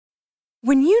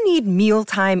When you need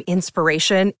mealtime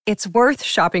inspiration, it's worth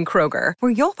shopping Kroger,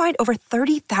 where you'll find over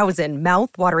 30,000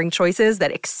 mouth-watering choices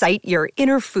that excite your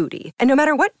inner foodie. And no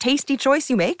matter what tasty choice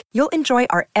you make, you'll enjoy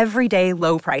our everyday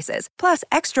low prices, plus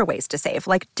extra ways to save,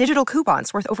 like digital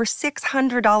coupons worth over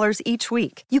 $600 each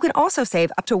week. You can also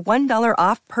save up to $1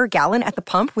 off per gallon at the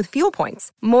pump with fuel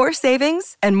points. More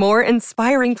savings and more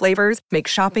inspiring flavors make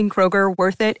shopping Kroger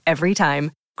worth it every time.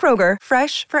 Kroger,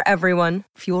 fresh for everyone.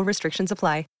 Fuel restrictions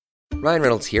apply. Ryan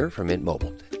Reynolds here from Mint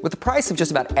Mobile. With the price of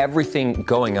just about everything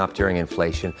going up during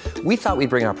inflation, we thought we'd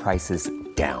bring our prices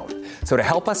down. So to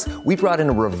help us, we brought in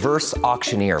a reverse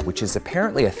auctioneer, which is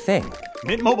apparently a thing.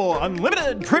 Mint Mobile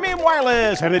Unlimited Premium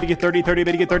Wireless. How to get 30, 30,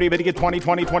 bit to get 30, bit to get 20,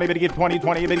 20, 20, bit to get 20,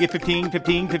 20, bit to get 15,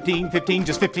 15, 15, 15,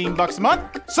 just $15 a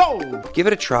month? Sold! Give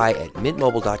it a try at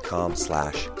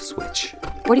mintmobile.com/switch.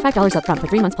 $45 up front for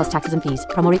 3 months plus taxes and fees.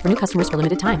 Promo rate for new customers for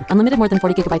limited time. Unlimited more than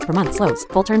 40 gigabytes per month. Slows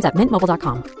full terms at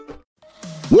mintmobile.com.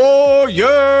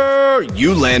 Warrior!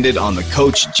 You landed on the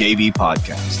Coach JV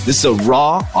podcast. This is a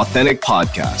raw, authentic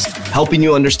podcast helping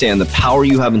you understand the power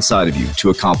you have inside of you to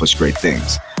accomplish great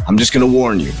things. I'm just going to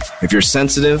warn you, if you're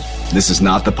sensitive, this is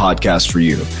not the podcast for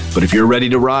you. But if you're ready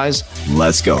to rise,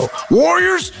 let's go.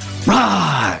 Warriors,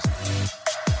 rise!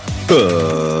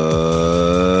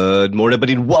 Good morning,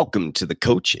 everybody, and welcome to the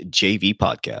Coach JV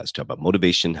podcast, talk about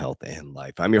motivation, health, and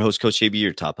life. I'm your host, Coach JV,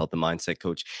 your top health and mindset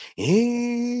coach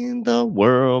in the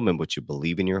world. And what you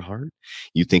believe in your heart,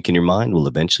 you think in your mind, will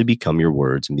eventually become your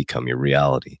words and become your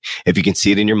reality. If you can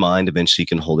see it in your mind, eventually you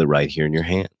can hold it right here in your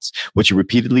hands. What you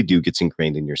repeatedly do gets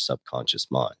ingrained in your subconscious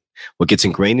mind. What gets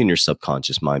ingrained in your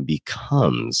subconscious mind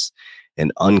becomes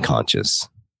an unconscious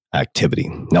activity.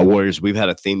 Now, warriors, we've had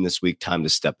a theme this week, time to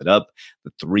step it up.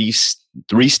 The three steps,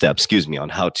 on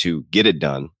how to get it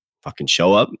done. Fucking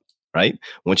show up, right?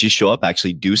 Once you show up,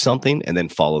 actually do something and then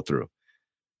follow through.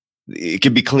 It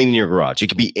could be cleaning your garage. It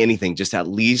could be anything. Just at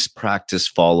least practice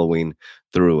following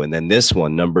through. And then this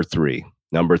one, number three,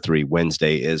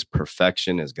 Wednesday, is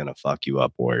perfection is going to fuck you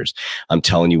up, warriors. I'm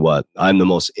telling you what, I'm the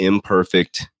most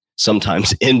imperfect,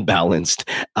 sometimes imbalanced,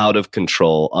 out of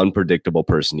control, unpredictable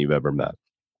person you've ever met.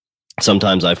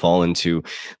 Sometimes I fall into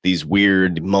these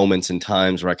weird moments and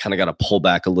times where I kind of got to pull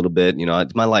back a little bit.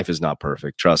 My life is not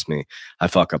perfect. Trust me. I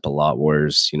fuck up a lot,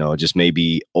 warriors. Just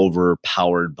maybe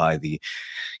overpowered by the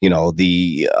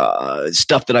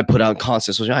stuff that I put out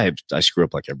constantly. So I screw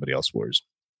up like everybody else, warriors.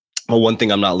 Well, one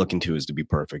thing I'm not looking to is to be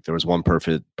perfect. There was one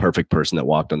perfect person that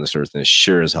walked on this earth, and it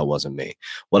sure as hell wasn't me.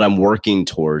 What I'm working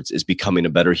towards is becoming a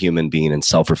better human being and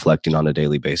self-reflecting on a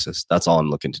daily basis. That's all I'm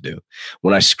looking to do.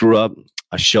 When I screw up,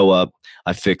 I show up,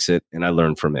 I fix it, and I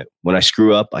learn from it. When I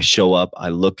screw up, I show up, I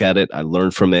look at it, I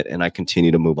learn from it, and I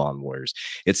continue to move on, warriors.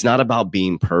 It's not about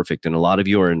being perfect. And a lot of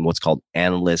you are in what's called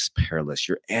analyst paralysis.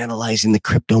 You're analyzing the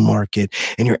crypto market,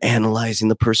 and you're analyzing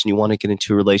the person you want to get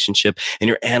into a relationship, and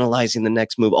you're analyzing the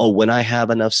next move. Oh, when I have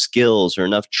enough skills or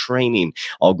enough training,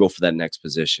 I'll go for that next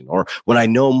position. Or when I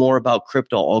know more about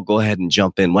crypto, I'll go ahead and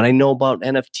jump in. When I know about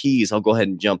NFTs, I'll go ahead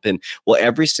and jump in. Well,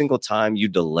 every single time you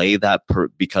delay that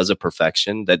because of perfection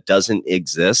that doesn't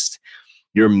exist,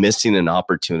 you're missing an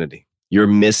opportunity. You're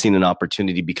missing an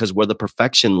opportunity because where the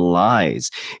perfection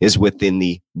lies is within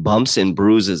the bumps and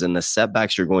bruises and the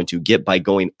setbacks you're going to get by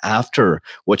going after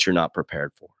what you're not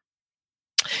prepared for.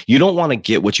 You don't want to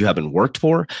get what you haven't worked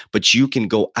for, but you can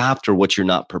go after what you're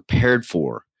not prepared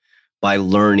for by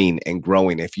learning and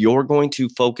growing. If you're going to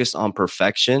focus on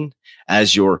perfection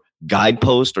as your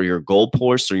guidepost or your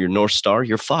goalpost or your North Star,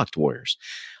 you're fucked, warriors.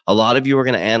 A lot of you are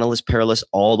going to analyst paralysis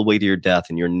all the way to your death,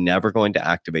 and you're never going to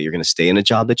activate. You're going to stay in a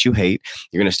job that you hate.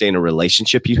 You're going to stay in a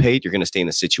relationship you hate. You're going to stay in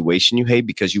a situation you hate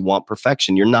because you want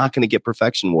perfection. You're not going to get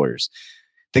perfection, warriors.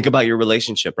 Think about your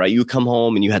relationship, right? You come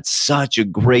home and you had such a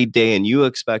great day and you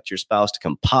expect your spouse to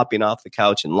come popping off the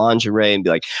couch in lingerie and be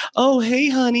like, oh, hey,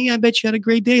 honey, I bet you had a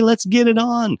great day. Let's get it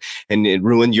on. And it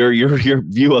ruined your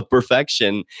view of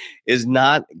perfection is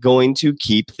not going to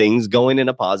keep things going in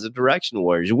a positive direction,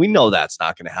 warriors. We know that's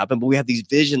not going to happen, but we have these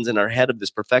visions in our head of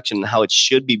this perfection and how it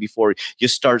should be before you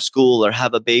start school or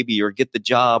have a baby or get the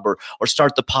job or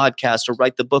start the podcast or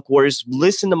write the book. Warriors,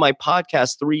 listen to my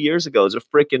podcast 3 years ago. It's a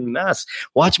freaking mess.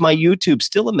 Watch my YouTube,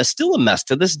 still a mess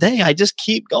to this day. I just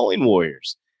keep going,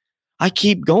 warriors. I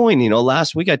keep going.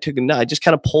 Last week I just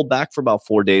kind of pulled back for about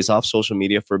 4 days off social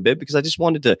media for a bit because I just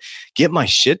wanted to get my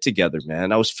shit together,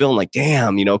 man. I was feeling like,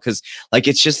 damn, because like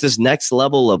it's just this next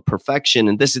level of perfection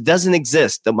and it doesn't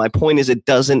exist. My point is it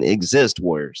doesn't exist,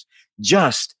 warriors.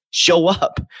 Just show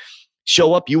up.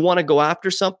 Show up. You want to go after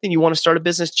something? You want to start a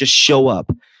business? Just show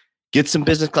up. Get some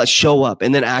business class, show up,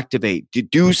 and then activate.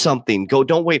 Do something. Go.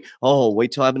 Don't wait. Oh,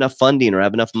 wait till I have enough funding or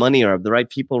have enough money or have the right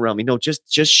people around me. No, just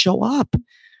show up.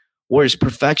 Whereas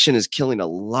perfection is killing a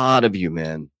lot of you,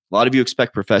 man. A lot of you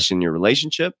expect perfection in your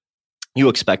relationship. You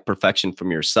expect perfection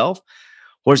from yourself.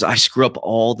 Whereas I screw up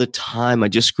all the time. I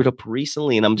just screwed up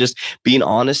recently, and I'm just being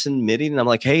honest and admitting. And I'm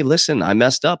like, hey, listen, I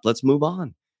messed up. Let's move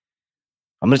on.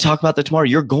 I'm going to talk about that tomorrow.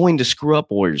 You're going to screw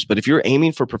up, warriors. But if you're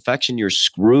aiming for perfection, you're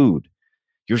screwed.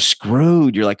 You're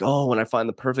screwed. You're like, oh, when I find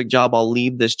the perfect job, I'll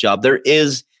leave this job. There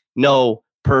is no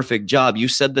perfect job. You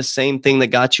said the same thing that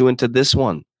got you into this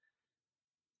one.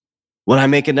 When I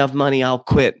make enough money, I'll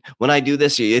quit. When I do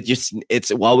this,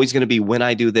 it's always going to be when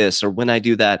I do this or when I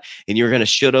do that. And you're going to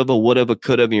should have, would have,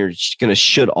 could have, and you're going to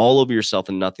should all over yourself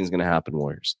and nothing's going to happen,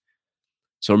 warriors.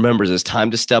 So remember, it's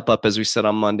time to step up, as we said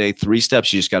on Monday. 3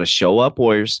 steps. You just got to show up,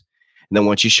 warriors. And then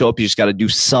once you show up, you just got to do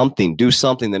something,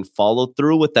 then follow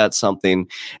through with that something,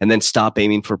 and then stop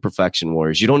aiming for perfection,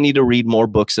 warriors. You don't need to read more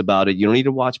books about it. You don't need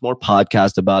to watch more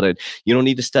podcasts about it. You don't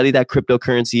need to study that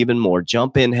cryptocurrency even more.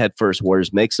 Jump in head first,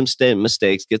 warriors. Make some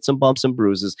mistakes, get some bumps and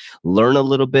bruises, learn a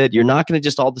little bit. You're not going to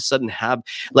just all of a sudden have,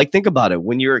 like, think about it.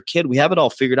 When you're a kid, we have it all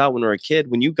figured out when we're a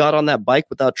kid. When you got on that bike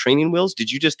without training wheels,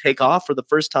 did you just take off for the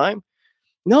first time?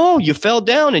 No, you fell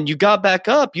down and you got back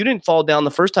up. You didn't fall down the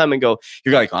first time and go,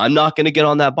 you're like, I'm not going to get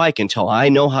on that bike until I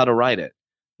know how to ride it.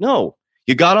 No,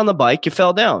 you got on the bike, you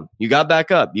fell down, you got back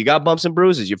up, you got bumps and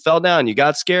bruises, you fell down, you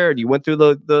got scared, you went through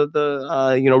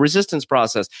the resistance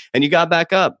process, and you got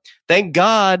back up. Thank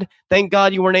God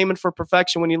you weren't aiming for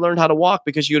perfection when you learned how to walk,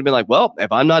 because you would have been like, well,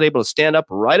 if I'm not able to stand up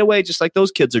right away, just like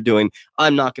those kids are doing,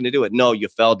 I'm not going to do it. No, you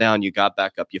fell down, you got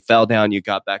back up, you fell down, you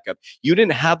got back up. You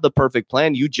didn't have the perfect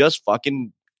plan. You just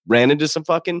fucking ran into some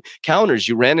fucking counters.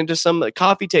 You ran into some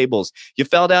coffee tables. You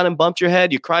fell down and bumped your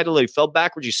head. You cried a little. You fell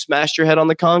backwards. You smashed your head on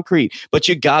the concrete, but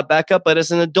you got back up. But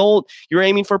as an adult, you're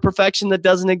aiming for perfection that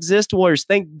doesn't exist, warriors.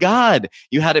 Thank God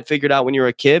you had it figured out when you were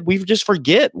a kid. We just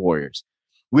forget, warriors.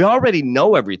 We already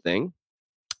know everything.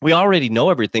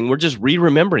 We're just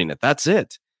re-remembering it. That's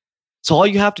it. So all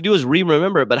you have to do is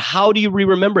re-remember it. But how do you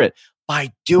re-remember it?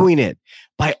 By doing it,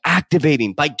 by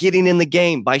activating, by getting in the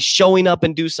game, by showing up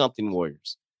and do something,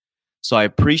 warriors. So I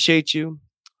appreciate you.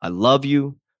 I love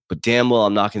you, but damn well,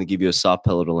 I'm not going to give you a soft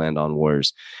pillow to land on,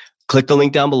 warriors. Click the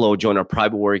link down below. Join our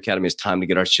private warrior academy. It's time to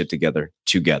get our shit together.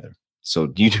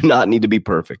 So you do not need to be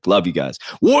perfect. Love you guys.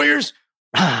 Warriors,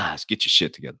 let's get your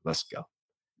shit together. Let's go.